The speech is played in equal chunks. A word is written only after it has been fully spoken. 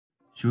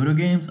Shooter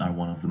games are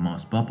one of the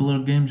most popular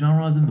game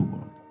genres in the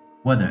world,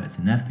 whether it's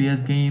an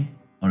FPS game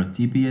or a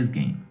TPS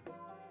game.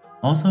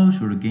 Also,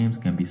 shooter games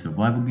can be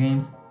survival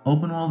games,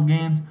 open world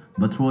games,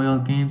 battle royale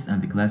games,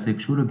 and the classic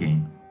shooter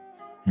game.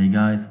 Hey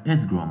guys,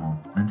 it's Gromo,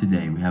 and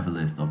today we have a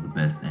list of the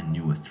best and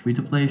newest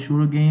free-to-play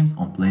shooter games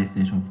on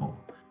PlayStation 4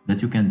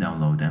 that you can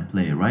download and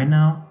play right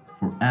now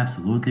for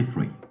absolutely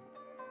free.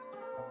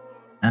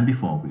 And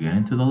before we get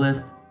into the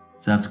list,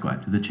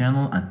 subscribe to the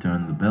channel and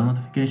turn the bell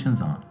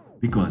notifications on,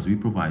 because we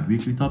provide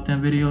weekly top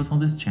 10 videos on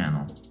this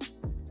channel.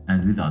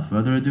 And without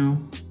further ado,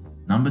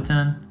 number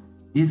 10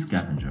 is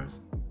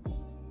Scavengers.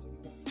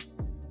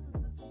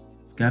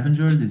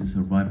 Scavengers is a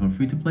survival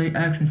free-to-play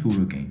action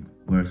shooter game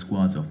where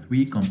squads of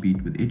 3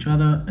 compete with each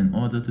other in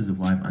order to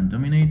survive and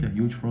dominate a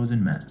huge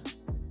frozen map.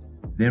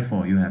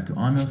 Therefore, you have to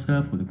arm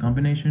yourself with a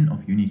combination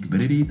of unique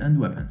abilities and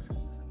weapons,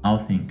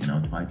 outthink and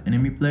outfight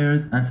enemy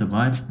players, and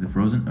survive the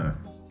frozen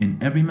earth. In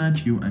every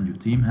match, you and your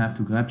team have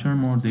to capture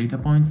more data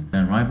points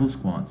than rival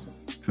squads,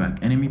 track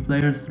enemy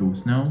players through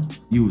snow,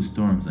 use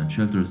storms and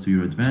shelters to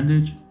your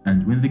advantage,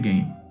 and win the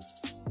game.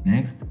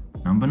 Next,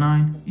 number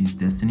 9 is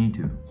Destiny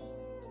 2.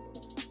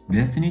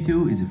 Destiny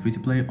 2 is a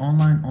free-to-play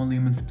online-only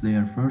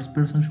multiplayer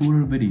first-person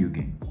shooter video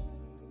game.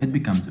 It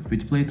becomes a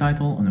free-to-play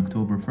title on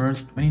October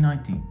 1st,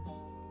 2019.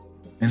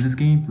 In this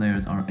game,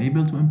 players are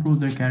able to improve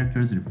their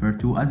characters referred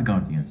to as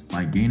Guardians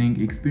by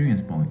gaining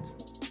experience points.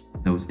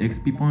 Those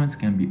XP points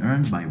can be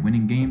earned by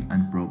winning games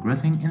and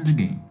progressing in the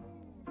game.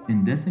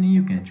 In Destiny,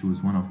 you can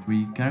choose one of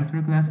 3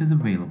 character classes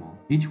available.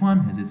 Each one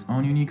has its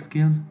own unique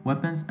skills,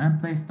 weapons,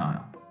 and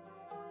playstyle.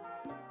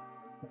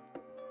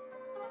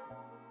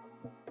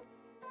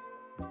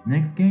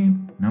 Next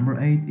game, number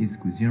 8 is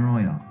Cuisine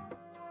Royale.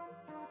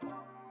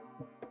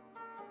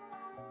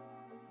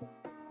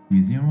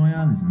 Cuisine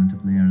Royale is a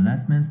multiplayer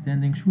last man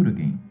standing shooter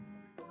game.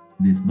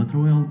 This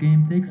battle royale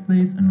game takes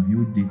place on a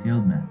huge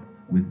detailed map,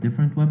 with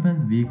different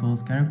weapons,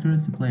 vehicles,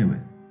 characters to play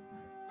with.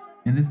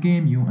 In this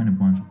game, you and a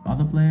bunch of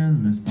other players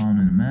respawn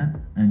on a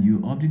map, and your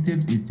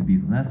objective is to be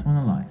the last one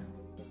alive.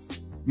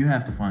 You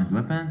have to find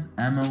weapons,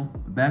 ammo,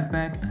 a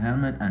backpack, a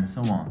helmet, and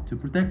so on to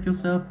protect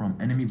yourself from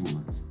enemy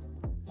bullets.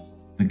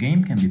 The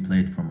game can be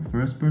played from a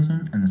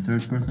first-person and a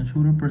third-person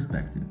shooter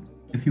perspective.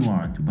 If you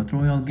are into battle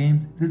royale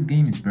games, this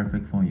game is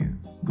perfect for you.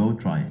 Go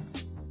try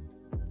it.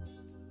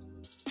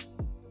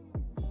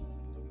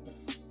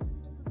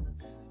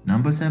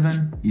 Number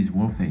 7 is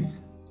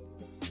Warface.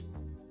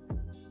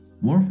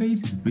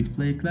 Warface is a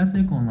free-to-play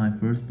classic online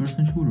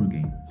first-person shooter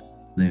game.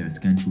 Players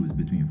can choose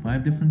between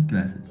 5 different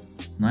classes: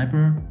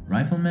 Sniper,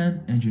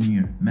 Rifleman,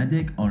 Engineer,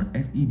 Medic, or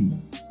SED.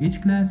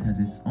 Each class has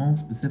its own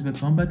specific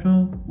combat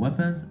role,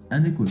 weapons,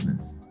 and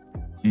equipments.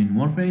 In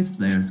Warface,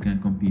 players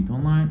can compete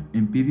online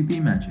in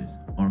PvP matches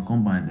or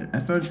combine their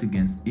efforts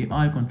against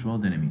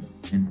AI-controlled enemies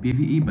in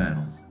PvE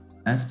battles.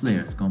 As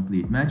players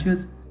complete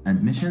matches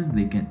and missions,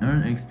 they can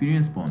earn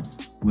experience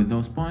points. With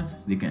those points,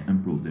 they can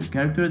improve their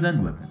characters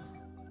and weapons.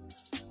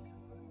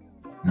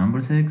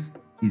 Number 6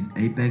 is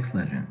Apex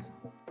Legends.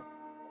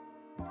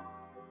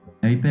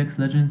 Apex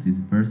Legends is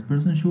a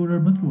first-person shooter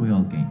battle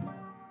royale game.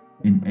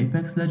 In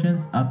Apex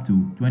Legends, up to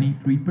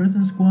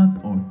 23-person squads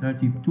or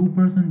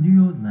 32-person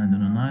duos land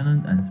on an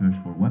island and search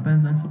for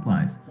weapons and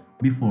supplies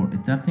before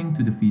attempting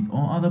to defeat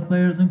all other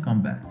players in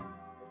combat.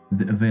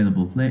 The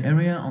available play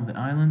area on the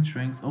island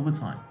shrinks over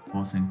time,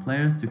 forcing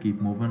players to keep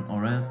moving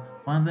or else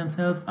find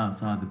themselves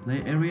outside the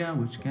play area,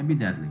 which can be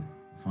deadly.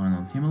 The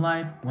final team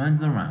alive wins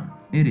the round.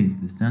 It is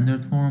the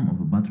standard form of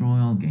a battle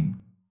royale game.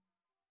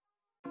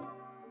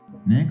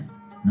 Next,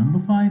 number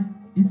 5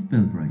 is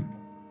Spellbreak.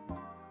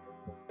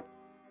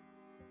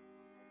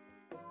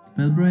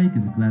 Spellbreak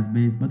is a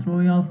class-based battle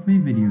royale free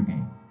video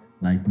game.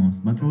 Like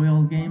most battle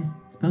royale games,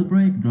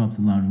 Spellbreak drops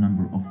a large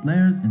number of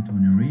players into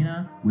an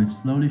arena which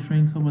slowly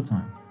shrinks over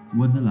time,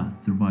 with the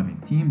last surviving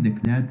team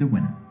declared the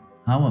winner.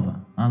 However,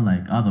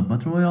 unlike other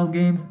battle royale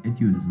games, it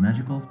uses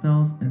magical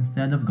spells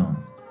instead of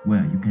guns,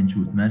 where you can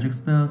shoot magic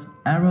spells,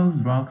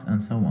 arrows, rocks,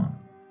 and so on.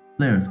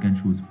 Players can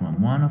choose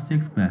from one of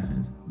 6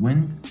 classes: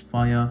 wind,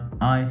 fire,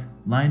 ice,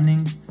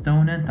 lightning,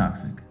 stone, and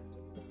toxic.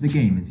 The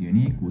game is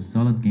unique with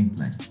solid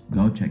gameplay.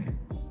 Go check it.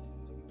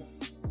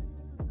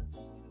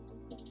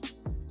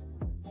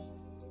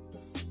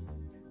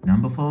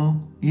 Number 4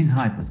 is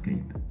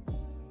Hyperscape.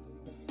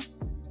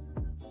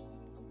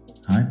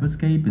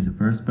 Hyperscape is a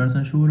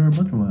first-person shooter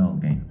battle royale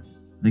game.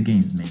 The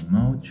game's main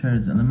mode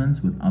shares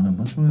elements with other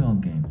battle royale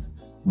games,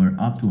 where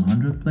up to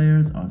 100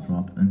 players are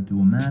dropped into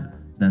a map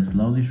that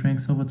slowly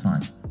shrinks over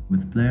time,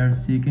 with players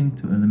seeking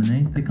to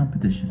eliminate the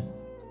competition.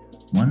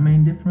 One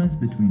main difference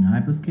between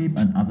Hyperscape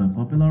and other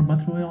popular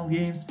battle royale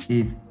games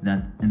is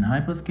that in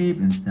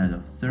Hyperscape, instead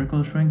of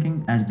circle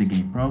shrinking as the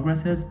game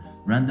progresses,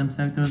 random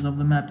sectors of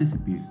the map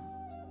disappear.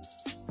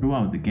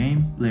 Throughout the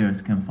game,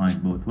 players can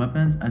find both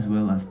weapons as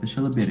well as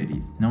special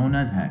abilities, known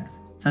as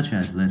hacks, such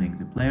as letting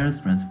the players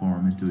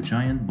transform into a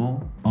giant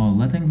ball or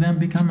letting them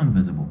become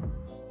invisible.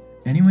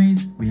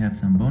 Anyways, we have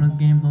some bonus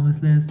games on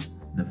this list.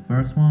 The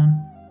first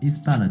one is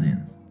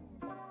Paladins.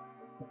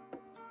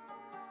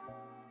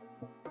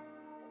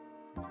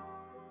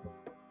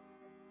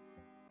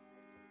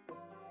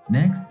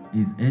 Next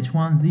is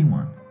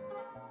H1Z1.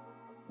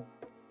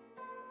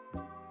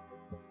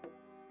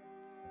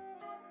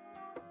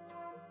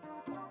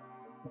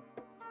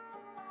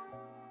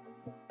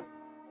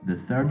 The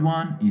third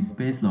one is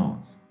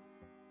Spacelords.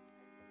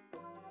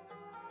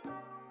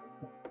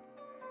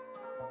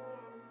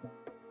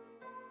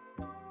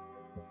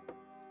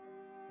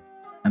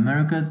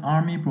 America's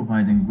Army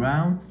Providing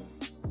Grounds.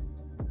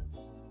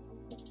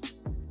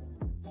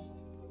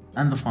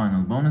 And the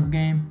final bonus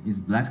game is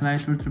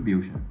Blacklight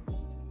Retrubution.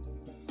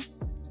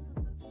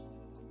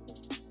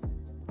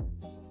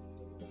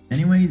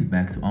 Anyways,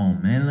 back to our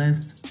main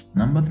list.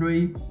 Number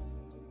 3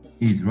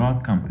 is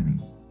Rogue Company.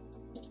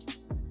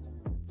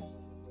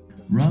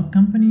 Rogue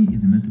Company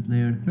is a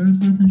multiplayer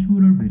third-person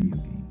shooter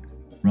video game.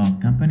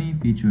 Rogue Company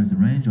features a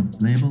range of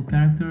playable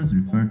characters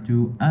referred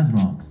to as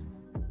rogues.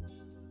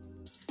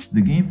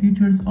 The game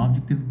features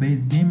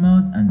objective-based game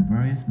modes and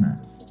various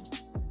maps.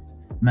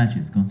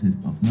 Matches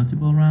consist of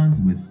multiple rounds,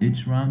 with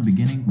each round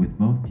beginning with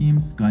both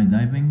teams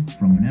skydiving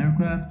from an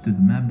aircraft to the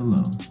map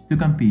below to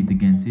compete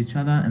against each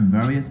other in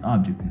various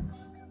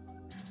objectives.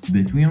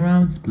 Between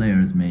rounds,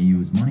 players may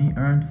use money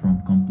earned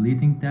from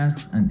completing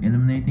tasks and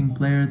eliminating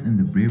players in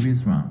the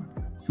previous round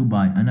to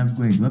buy and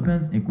upgrade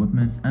weapons,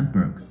 equipments, and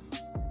perks.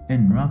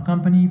 In Rogue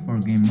Company, 4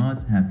 game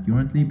modes have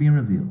currently been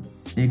revealed: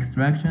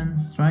 Extraction,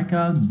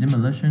 Strikeout,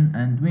 Demolition,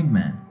 and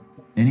Wingman.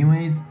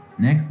 Anyways,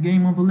 next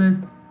game on the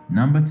list,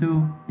 number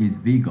 2 is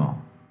Vigor.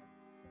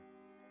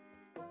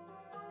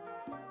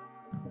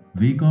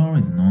 Vigor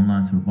is an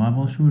online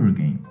survival shooter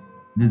game.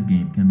 This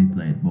game can be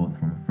played both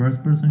from a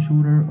first-person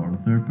shooter or a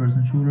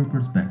third-person shooter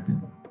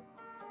perspective.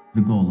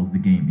 The goal of the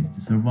game is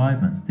to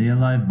survive and stay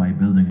alive by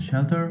building a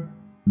shelter,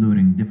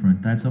 looting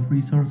different types of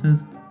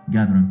resources,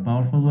 gathering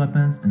powerful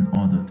weapons in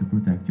order to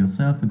protect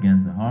yourself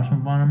against the harsh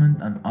environment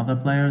and other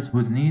players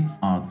whose needs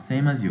are the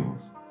same as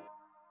yours.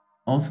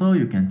 Also,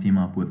 you can team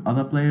up with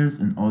other players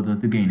in order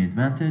to gain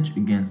advantage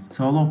against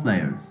solo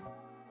players.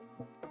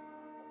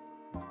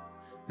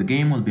 The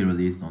game will be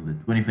released on the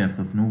 25th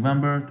of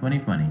November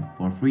 2020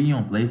 for free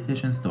on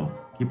PlayStation Store.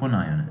 Keep an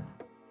eye on it.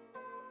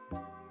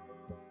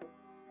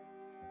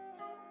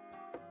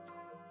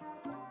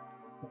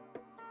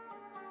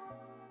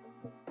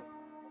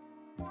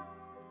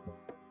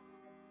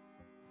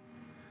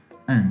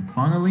 And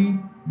finally,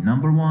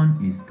 number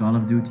 1 is Call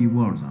of Duty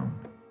Warzone.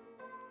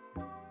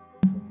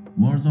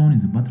 Warzone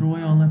is a battle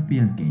royale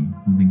FPS game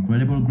with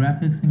incredible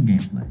graphics and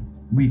gameplay.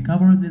 We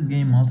covered this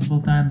game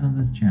multiple times on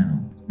this channel,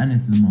 and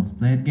it's the most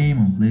played game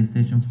on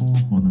PlayStation 4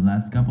 for the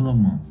last couple of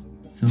months,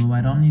 so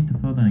I don't need to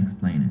further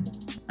explain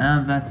it.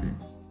 And that's it.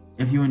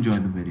 If you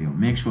enjoyed the video,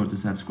 make sure to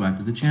subscribe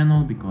to the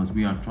channel because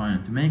we are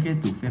trying to make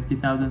it to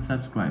 50,000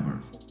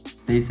 subscribers.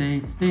 Stay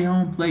safe, stay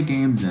home, play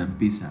games, and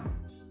peace out.